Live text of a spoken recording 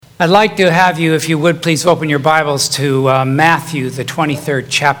I'd like to have you, if you would, please open your Bibles to Matthew, the 23rd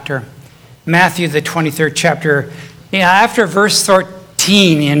chapter. Matthew, the 23rd chapter. After verse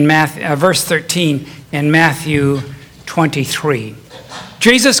 13 in Matthew 23,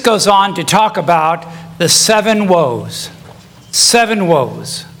 Jesus goes on to talk about the seven woes. Seven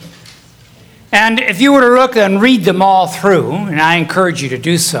woes. And if you were to look and read them all through, and I encourage you to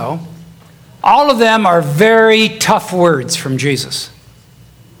do so, all of them are very tough words from Jesus.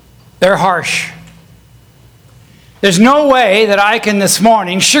 They're harsh. There's no way that I can this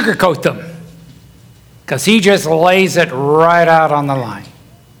morning sugarcoat them, because he just lays it right out on the line.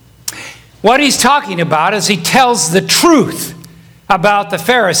 What he's talking about is he tells the truth about the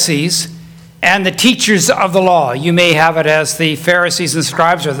Pharisees and the teachers of the law. You may have it as the Pharisees and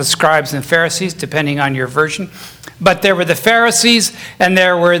scribes, or the scribes and Pharisees, depending on your version. But there were the Pharisees and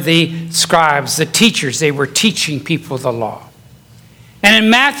there were the scribes, the teachers. They were teaching people the law. And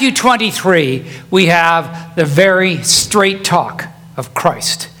in Matthew 23, we have the very straight talk of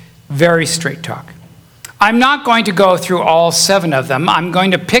Christ. Very straight talk. I'm not going to go through all seven of them. I'm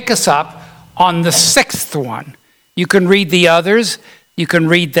going to pick us up on the sixth one. You can read the others. You can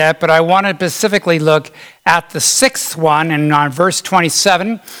read that. But I want to specifically look at the sixth one, and on verse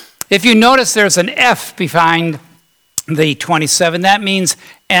 27. If you notice, there's an F behind the 27. That means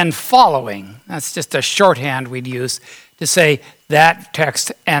and following. That's just a shorthand we'd use to say that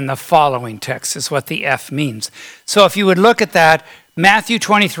text and the following text is what the F means. So if you would look at that, Matthew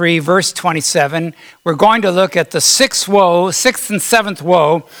 23, verse 27, we're going to look at the sixth and seventh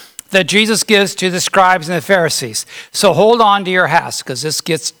woe that Jesus gives to the scribes and the Pharisees. So hold on to your hats, because this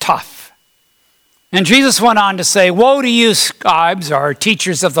gets tough. And Jesus went on to say, "Woe to you, scribes, or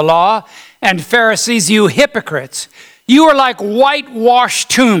teachers of the law, and Pharisees, you hypocrites! You are like whitewashed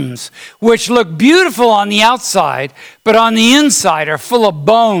tombs, which look beautiful on the outside, but on the inside are full of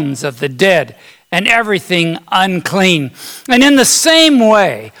bones of the dead and everything unclean. And in the same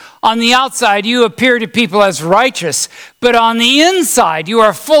way, on the outside you appear to people as righteous, but on the inside you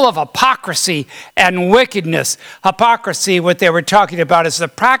are full of hypocrisy and wickedness." Hypocrisy, what they were talking about, is the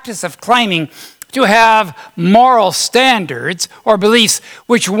practice of claiming to have moral standards or beliefs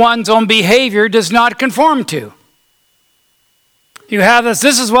which one's own behavior does not conform to. You have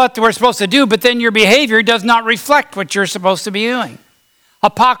this is what we're supposed to do, but then your behavior does not reflect what you're supposed to be doing.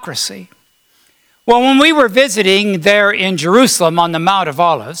 Hypocrisy. Well, when we were visiting there in Jerusalem on the Mount of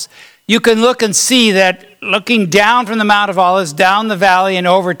Olives, you can look and see that looking down from the Mount of Olives, down the valley and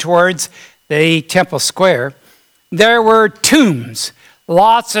over towards the Temple Square, there were tombs.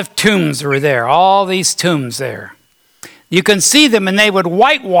 Lots of tombs were there, all these tombs there. You can see them, and they would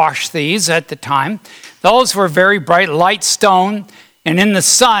whitewash these at the time. Those were very bright light stone and in the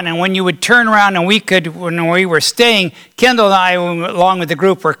sun. And when you would turn around, and when we were staying, Kendall and I, along with the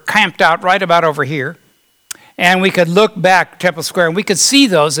group, were camped out right about over here. And we could look back Temple Square, and we could see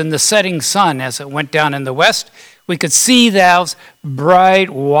those in the setting sun as it went down in the west. We could see those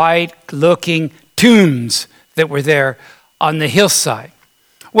bright white looking tombs that were there on the hillside.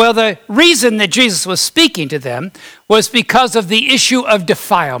 Well, the reason that Jesus was speaking to them was because of the issue of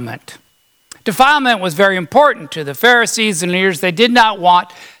defilement. Defilement was very important to the Pharisees and leaders. They did not want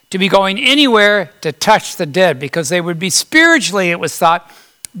to be going anywhere to touch the dead, because they would be spiritually, it was thought,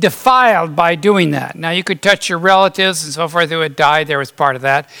 defiled by doing that. Now, you could touch your relatives and so forth who had died. There was part of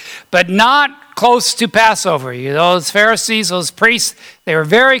that. But not close to Passover. Those Pharisees, those priests, they were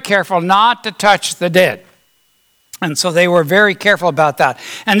very careful not to touch the dead. And so they were very careful about that.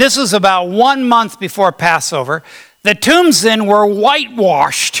 And this was about 1 month before Passover. The tombs then were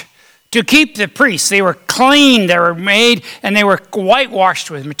whitewashed to keep the priests. They were clean, they were made, and they were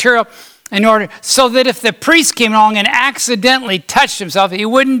whitewashed with material in order so that if the priest came along and accidentally touched himself, he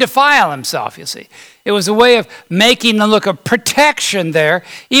wouldn't defile himself, you see. It was a way of making the look of protection there,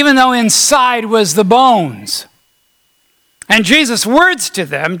 even though inside was the bones. And Jesus' words to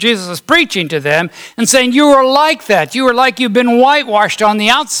them, Jesus was preaching to them and saying, you are like that. You are like you've been whitewashed on the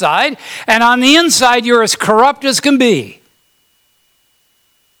outside, and on the inside you're as corrupt as can be.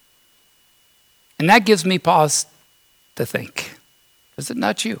 And that gives me pause to think, is it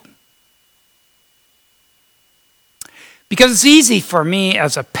not you? Because it's easy for me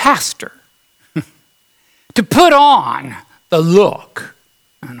as a pastor to put on the look,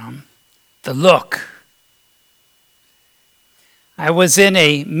 the look. I was in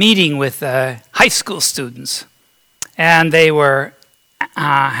a meeting with high school students, and they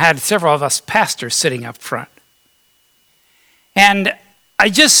had several of us pastors sitting up front. And I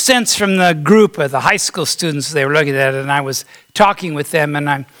just sensed from the group of the high school students, they were looking at it, and I was talking with them,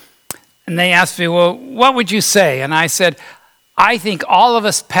 and they asked me, well, what would you say? And I said, I think all of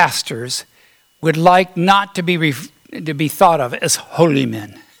us pastors would like not to be thought of as holy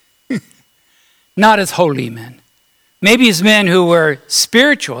men. Not as holy men. Maybe as men who were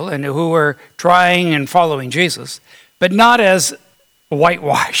spiritual and who were trying and following Jesus, but not as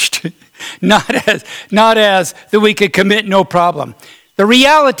whitewashed. not as that we could commit no problem. The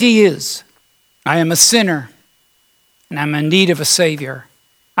reality is, I am a sinner and I'm in need of a Savior.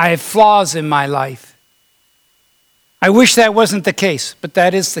 I have flaws in my life. I wish that wasn't the case, but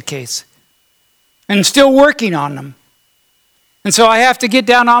that is the case. And I'm still working on them. And so I have to get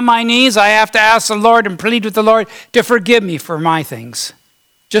down on my knees. I have to ask the Lord and plead with the Lord to forgive me for my things,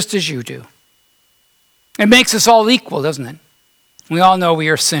 just as you do. It makes us all equal, doesn't it? We all know we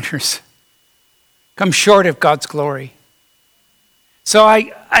are sinners, come short of God's glory. So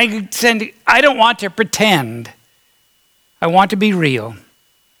I don't want to pretend. I want to be real.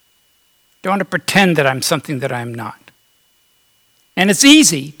 I don't want to pretend that I'm something that I'm not. And it's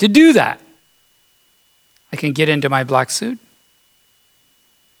easy to do that. I can get into my black suit.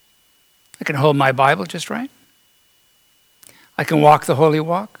 I can hold my Bible just right. I can walk the holy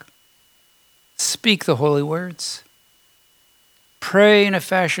walk. Speak the holy words. Pray in a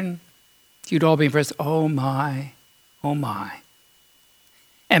fashion you'd all be impressed. Oh my, oh my.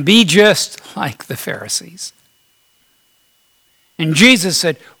 And be just like the Pharisees. And Jesus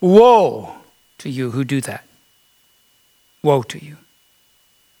said, woe to you who do that. Woe to you.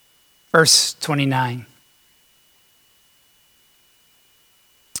 Verse 29.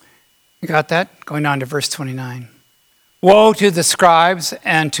 You got that? Going on to verse 29. Woe to the scribes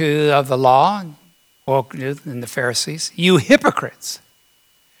and of the law, woe to the Pharisees, you hypocrites.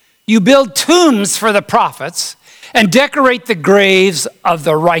 You build tombs for the prophets and decorate the graves of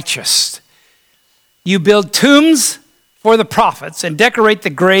the righteous. You build tombs for the prophets and decorate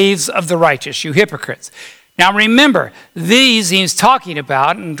the graves of the righteous, you hypocrites. Now remember, these he's talking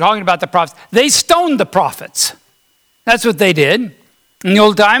about the prophets, they stoned the prophets. That's what they did. In the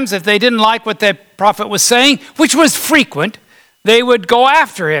old times, if they didn't like what the prophet was saying, which was frequent, they would go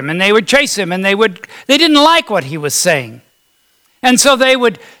after him and they would chase him and they didn't like what he was saying. And so they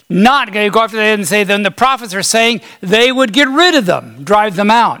would not go after them and say, then the prophets are saying, they would get rid of them, drive them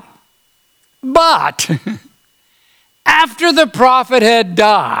out. But after the prophet had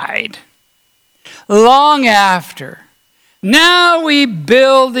died, long after, now we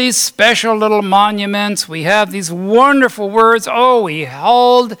build these special little monuments. We have these wonderful words. Oh, we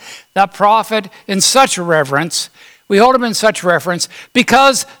hold the prophet in such reverence. We hold him in such reverence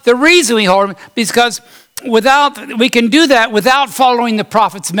because the reason we hold him is because we can do that without following the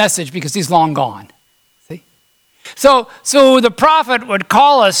prophet's message because he's long gone. See? So the prophet would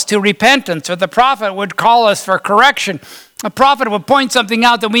call us to repentance, or the prophet would call us for correction. A prophet would point something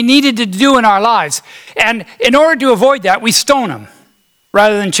out that we needed to do in our lives. And in order to avoid that, we stone him.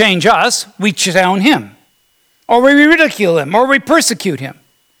 Rather than change us, we stone him. Or we ridicule him, or we persecute him.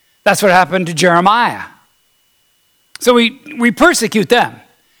 That's what happened to Jeremiah. So we persecute them.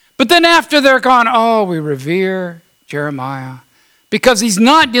 But then after they're gone, oh, we revere Jeremiah. Because he's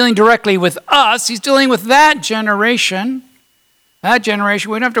not dealing directly with us, he's dealing with that generation. That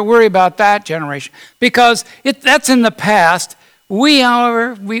generation, we don't have to worry about that generation because that's in the past. We,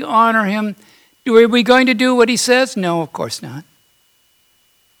 however, we honor him. Are we going to do what he says? No, of course not.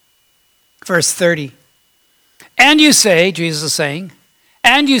 Verse 30. And you say, Jesus is saying,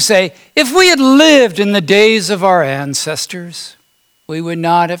 and you say, if we had lived in the days of our ancestors, we would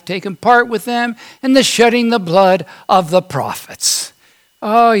not have taken part with them in the shedding the blood of the prophets.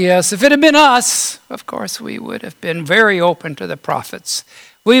 Oh, yes, if it had been us, of course, we would have been very open to the prophets.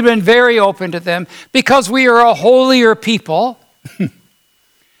 We've been very open to them because we are a holier people.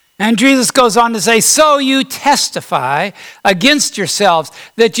 And Jesus goes on to say, so you testify against yourselves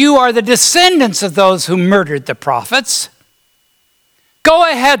that you are the descendants of those who murdered the prophets. Go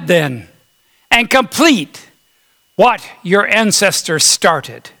ahead then and complete what your ancestors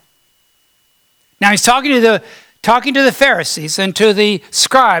started. Now he's talking to the Pharisees and to the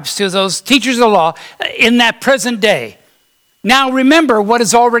scribes, to those teachers of the law in that present day. Now remember what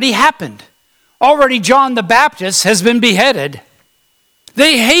has already happened. Already John the Baptist has been beheaded.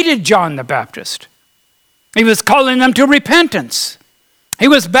 They hated John the Baptist. He was calling them to repentance. He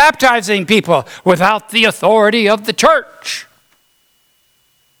was baptizing people without the authority of the church.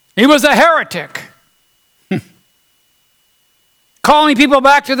 He was a heretic. Calling people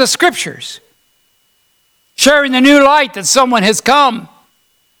back to the scriptures. Sharing the new light that someone has come.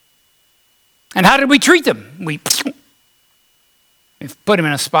 And how did we treat them? We put him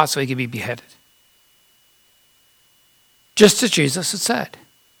in a spot so he could be beheaded. Just as Jesus had said.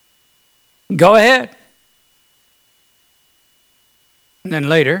 Go ahead. And then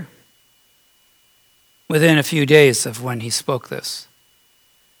later, within a few days of when he spoke this,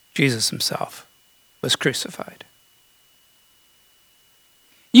 Jesus himself was crucified.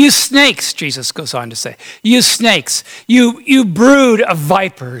 You snakes, Jesus goes on to say, you snakes, you brood of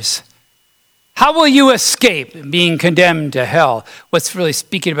vipers. How will you escape being condemned to hell? What's really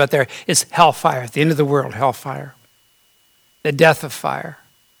speaking about there is hellfire, at the end of the world, hellfire, the death of fire.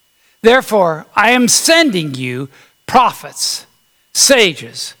 Therefore, I am sending you prophets,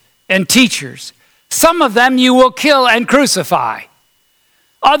 sages, and teachers. Some of them you will kill and crucify.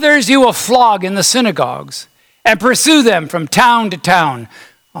 Others you will flog in the synagogues and pursue them from town to town.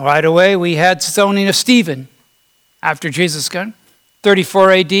 Right away, we had stoning of Stephen after Jesus gone.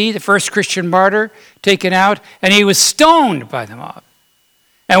 34 AD, the first Christian martyr taken out, and he was stoned by the mob.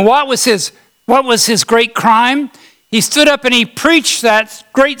 And what was his great crime? He stood up and he preached that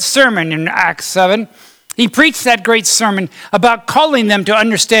great sermon in Acts 7. He preached that great sermon about calling them to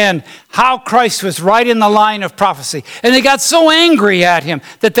understand how Christ was right in the line of prophecy. And they got so angry at him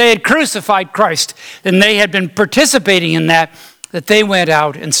that they had crucified Christ, and they had been participating in that they went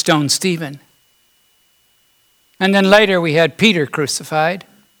out and stoned Stephen. And then later we had Peter crucified.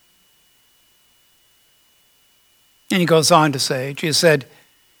 And he goes on to say, Jesus said,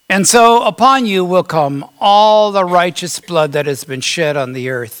 and so upon you will come all the righteous blood that has been shed on the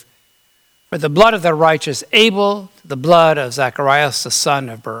earth. For the blood of the righteous Abel, the blood of Zacharias, the son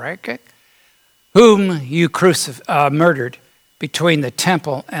of Berechiah, whom you murdered between the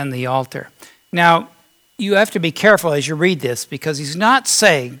temple and the altar. Now, you have to be careful as you read this, because he's not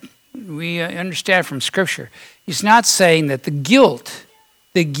saying, we understand from Scripture, he's not saying that the guilt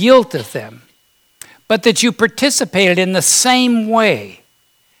of them, but that you participated in the same way.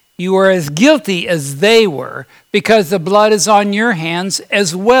 You were as guilty as they were, because the blood is on your hands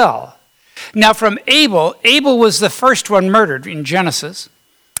as well. Now from Abel was the first one murdered in Genesis,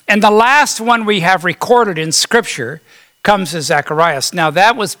 and the last one we have recorded in Scripture comes as Zacharias. Now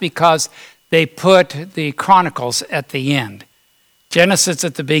that was because they put the Chronicles at the end. Genesis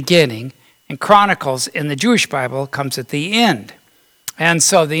at the beginning, and Chronicles in the Jewish Bible comes at the end. And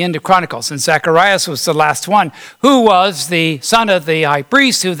so the end of Chronicles. And Zacharias was the last one, who was the son of the high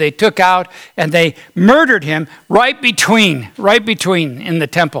priest, who they took out, and they murdered him right between in the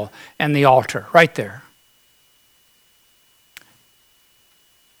temple and the altar, right there.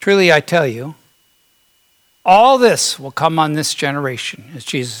 Truly I tell you, all this will come on this generation, as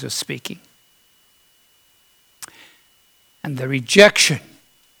Jesus was speaking. And the rejection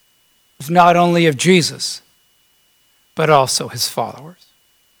is not only of Jesus, but also his followers.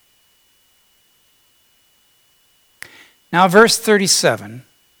 Now verse 37.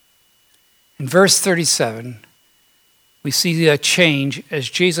 In verse 37, we see a change as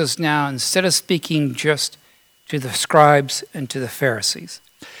Jesus now, instead of speaking just to the scribes and to the Pharisees,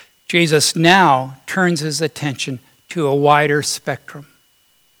 Jesus now turns his attention to a wider spectrum.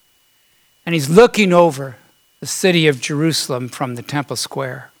 And he's looking over the city of Jerusalem from the Temple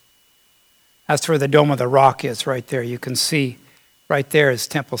Square. That's where the Dome of the Rock is, right there. You can see right there is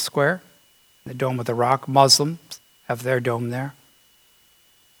Temple Square, the Dome of the Rock. Muslims have their dome there.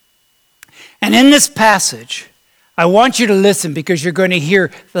 And in this passage, I want you to listen, because you're going to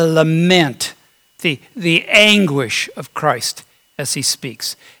hear the lament, the anguish of Christ as he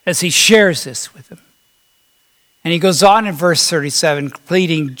speaks, as he shares this with them. And he goes on in verse 37,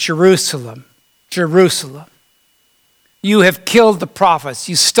 pleading, Jerusalem, Jerusalem, you have killed the prophets.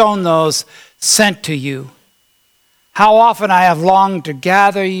 You stoned those sent to you. How often I have longed to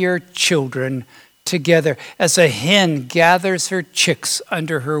gather your children together as a hen gathers her chicks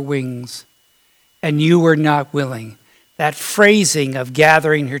under her wings, and you were not willing. That phrasing of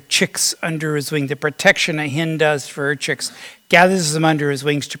gathering her chicks under his wing, the protection a hen does for her chicks, gathers them under his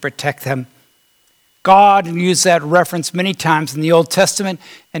wings to protect them. God used that reference many times in the Old Testament,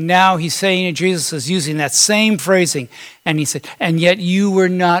 and now he's saying, Jesus is using that same phrasing, and he said, and yet you were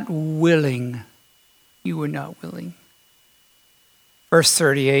not willing. You were not willing. Verse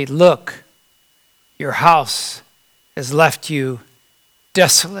 38, look, your house has left you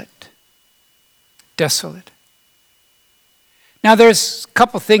desolate. Desolate. Now there's a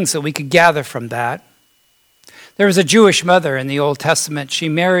couple things that we could gather from that. There was a Jewish mother in the Old Testament. She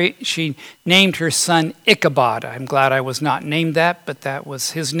named her son Ichabod. I'm glad I was not named that, but that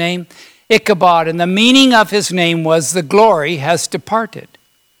was his name. Ichabod, and the meaning of his name was the glory has departed.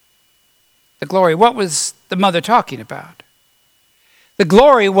 The glory, what was the mother talking about? The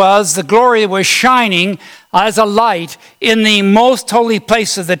glory was shining as a light in the most holy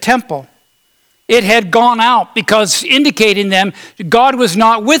place of the temple. It had gone out, because indicating them God was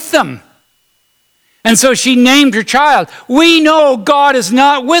not with them. And so she named her child. We know God is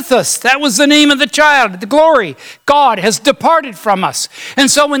not with us. That was the name of the child, the glory. God has departed from us. And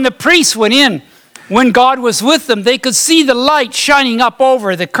so when the priests went in, when God was with them, they could see the light shining up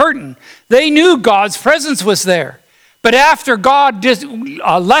over the curtain. They knew God's presence was there. But after God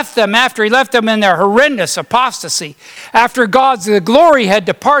left them, after he left them in their horrendous apostasy, after God's glory had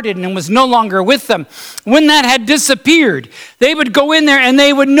departed and was no longer with them, when that had disappeared, they would go in there and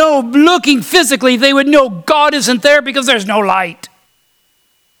they would know, looking physically, they would know God isn't there because there's no light.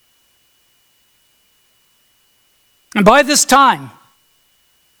 And by this time,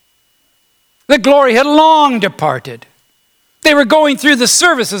 the glory had long departed. They were going through the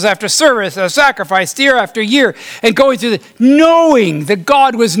services after service, a sacrifice year after year, and going through knowing that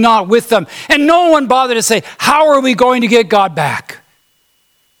God was not with them. And no one bothered to say, how are we going to get God back?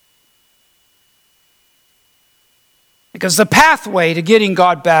 Because the pathway to getting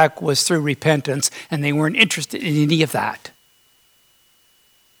God back was through repentance, and they weren't interested in any of that.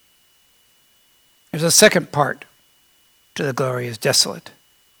 There's a second part to the glory is desolate.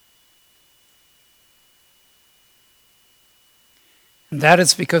 And that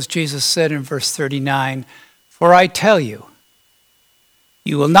is because Jesus said in verse 39, for I tell you,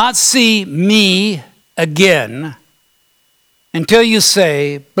 you will not see me again until you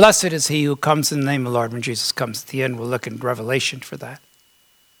say, blessed is he who comes in the name of the Lord. When Jesus comes at the end, we'll look in Revelation for that.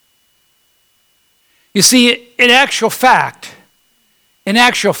 You see, in actual fact,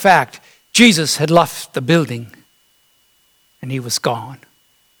 Jesus had left the building and he was gone.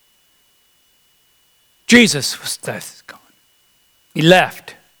 Jesus was gone. He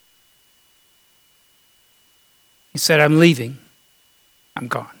left. He said, I'm leaving. I'm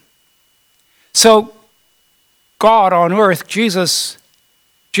gone. So God on earth, Jesus,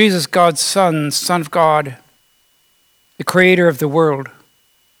 God's Son, Son of God, the creator of the world,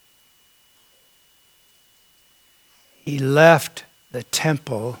 he left the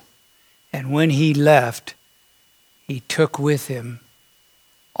temple, and when he left, he took with him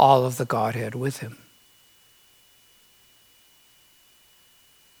all of the Godhead with him.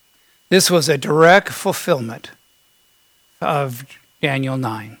 This was a direct fulfillment of Daniel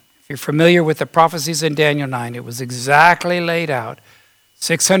 9. If you're familiar with the prophecies in Daniel 9, it was exactly laid out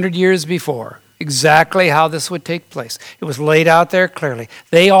 600 years before, exactly how this would take place. It was laid out there clearly.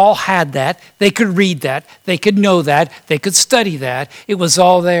 They all had that. They could read that. They could know that. They could study that. It was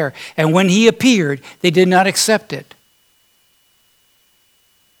all there. And when he appeared, they did not accept it.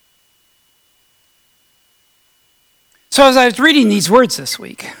 So as I was reading these words this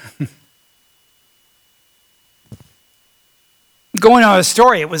week, going on a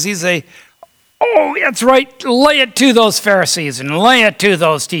story, it was easy. Oh, that's right. Lay it to those Pharisees and lay it to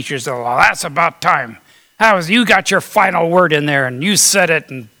those teachers. Oh, well, that's about time. You got your final word in there and you said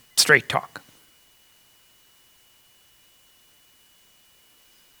it in straight talk.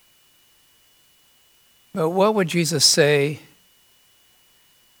 But what would Jesus say?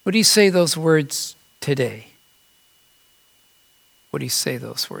 Would he say those words today? Would he say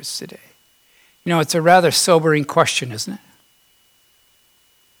those words today? You know, it's a rather sobering question, isn't it?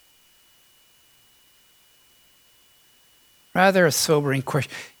 Rather a sobering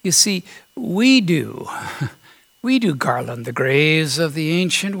question. You see, we do garland the graves of the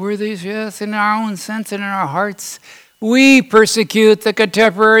ancient worthies, yes, in our own sense and in our hearts. We persecute the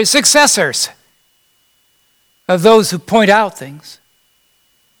contemporary successors of those who point out things.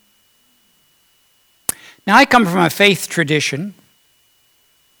 Now, I come from a faith tradition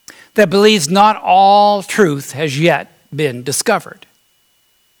that believes not all truth has yet been discovered.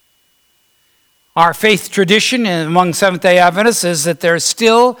 Our faith tradition among Seventh-day Adventists is that there's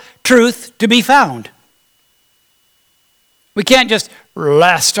still truth to be found. We can't just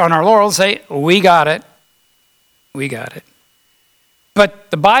rest on our laurels and say, we got it. We got it.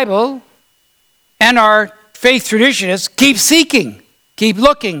 But the Bible and our faith tradition is keep seeking, keep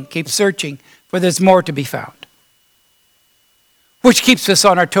looking, keep searching, for there's more to be found. Which keeps us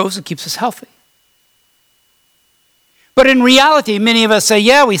on our toes and keeps us healthy. But in reality, many of us say,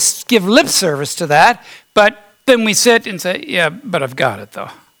 yeah, we give lip service to that, but then we sit and say, yeah, but I've got it though.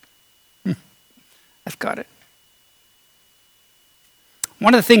 I've got it.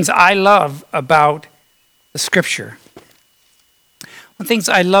 One of the things I love about the scripture, one of the things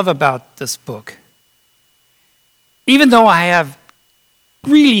I love about this book, even though I have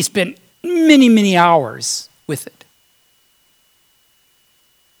really spent many, many hours with it,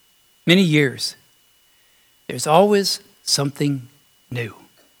 many years, there's always something new.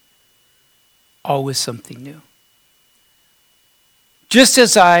 Always something new. Just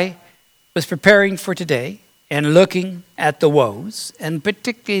as I was preparing for today and looking at the woes, and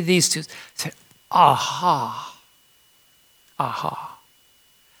particularly these two, I said, Aha. Aha.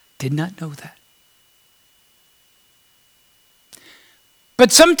 Did not know that.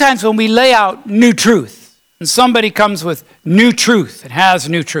 But sometimes when we lay out new truth, and somebody comes with new truth and has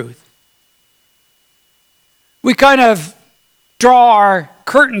new truth, we kind of draw our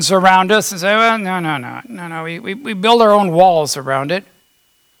curtains around us and say, well, no. We build our own walls around it.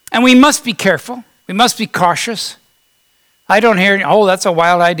 And we must be careful. We must be cautious. I don't hear, oh, that's a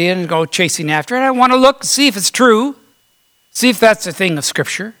wild idea, and go chasing after it. I want to look, see if it's true, see if that's a thing of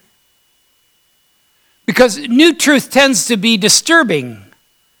Scripture. Because new truth tends to be disturbing,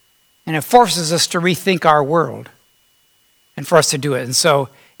 and it forces us to rethink our world and for us to do it. And so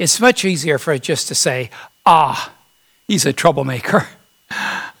it's much easier for us just to say, he's a troublemaker,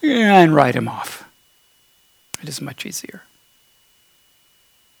 and write him off. It is much easier.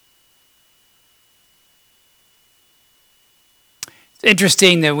 It's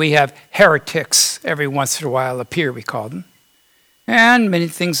interesting that we have heretics every once in a while appear, we call them. And many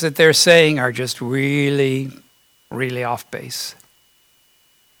things that they're saying are just really, really off base.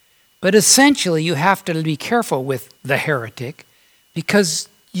 But essentially, you have to be careful with the heretic, because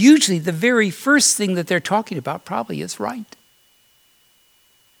usually the very first thing that they're talking about probably is right.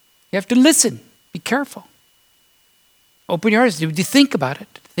 You have to listen. Be careful. Open your eyes. Do you think about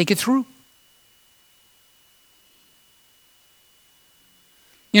it? Think it through.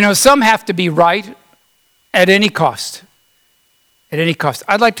 You know, some have to be right at any cost. At any cost.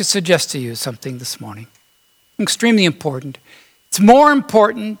 I'd like to suggest to you something this morning. Extremely important. It's more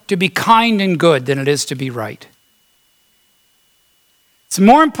important to be kind and good than it is to be right. It's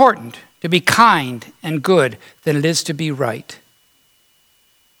more important to be kind and good than it is to be right.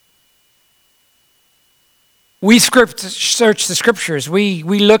 We search the Scriptures. We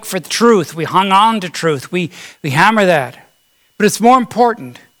look for the truth. We hang on to truth. We hammer that. But it's more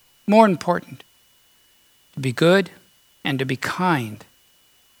important to be good and to be kind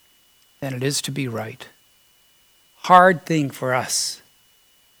than it is to be right. Hard thing for us.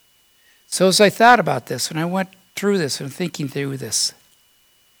 So as I thought about this, when I went through this and thinking through this,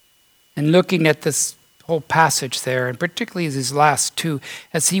 and looking at this whole passage there, and particularly these last two,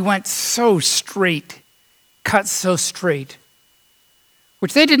 as he went so straight, cut so straight,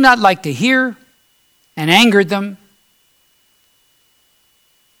 which they did not like to hear and angered them.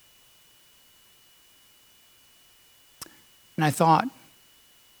 And I thought,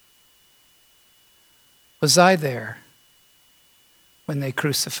 was I there when they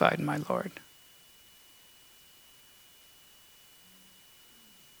crucified my Lord?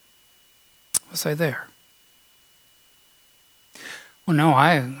 Was I there? Well, no,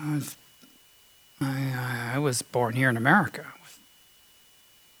 I was born here in America.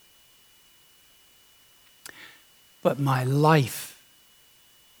 But my life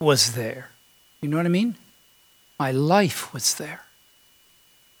was there. You know what I mean? My life was there.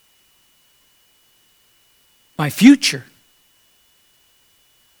 My future,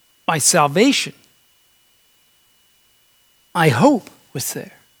 my salvation, my hope was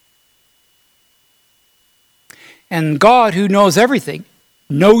there. And God, who knows everything,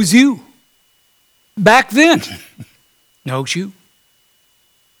 knows you. Back then, knows you.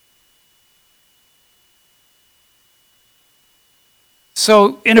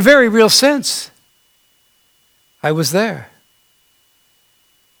 So, in a very real sense, I was there.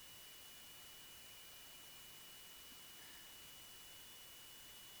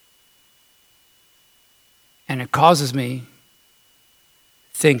 And it causes me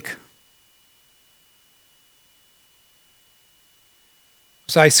to think,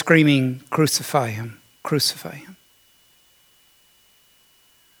 was I screaming, crucify him, crucify him?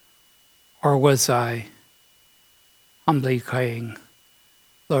 Or was I humbly praying,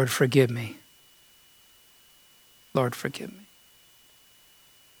 Lord, forgive me. Lord, forgive me.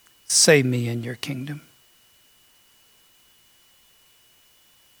 Save me in your kingdom.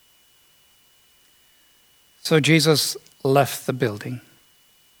 So Jesus left the building.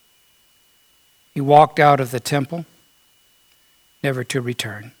 He walked out of the temple, never to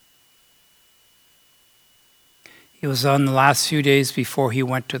return. He was on the last few days before he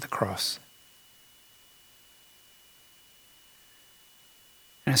went to the cross.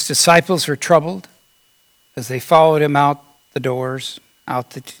 And his disciples were troubled as they followed him out the doors, out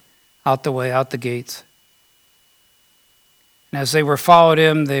the way, out the gates. And as they were followed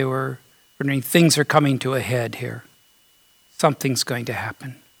him, they were wondering, things are coming to a head here. Something's going to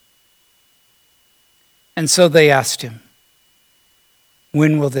happen. And so they asked him,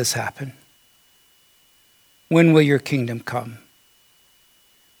 when will this happen? When will your kingdom come?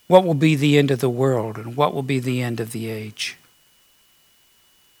 What will be the end of the world, and what will be the end of the age?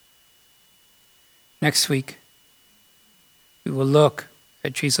 Next week, we will look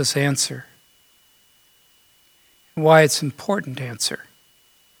at Jesus' answer and why it's an important answer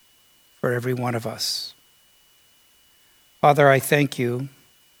for every one of us. Father, I thank you.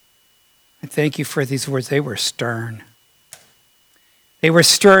 I thank you for these words. They were stern. They were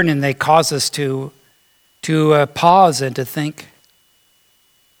stern, and they cause us to pause and to think.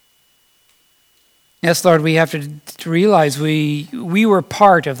 Yes, Lord, we have to realize we were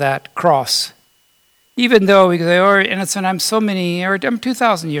part of that cross. Even though we say, oh, innocent, I'm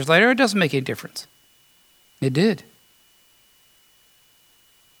 2,000 years later, it doesn't make any difference. It did.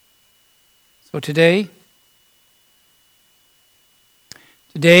 So today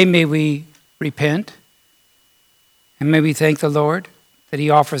may we repent, and may we thank the Lord that he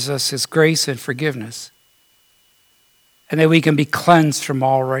offers us his grace and forgiveness, and that we can be cleansed from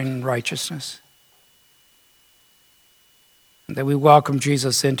all unrighteousness, and that we welcome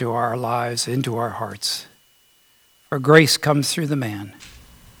Jesus into our lives, into our hearts. For grace comes through the man.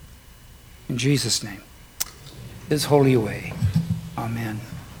 In Jesus' name, his holy way. Amen.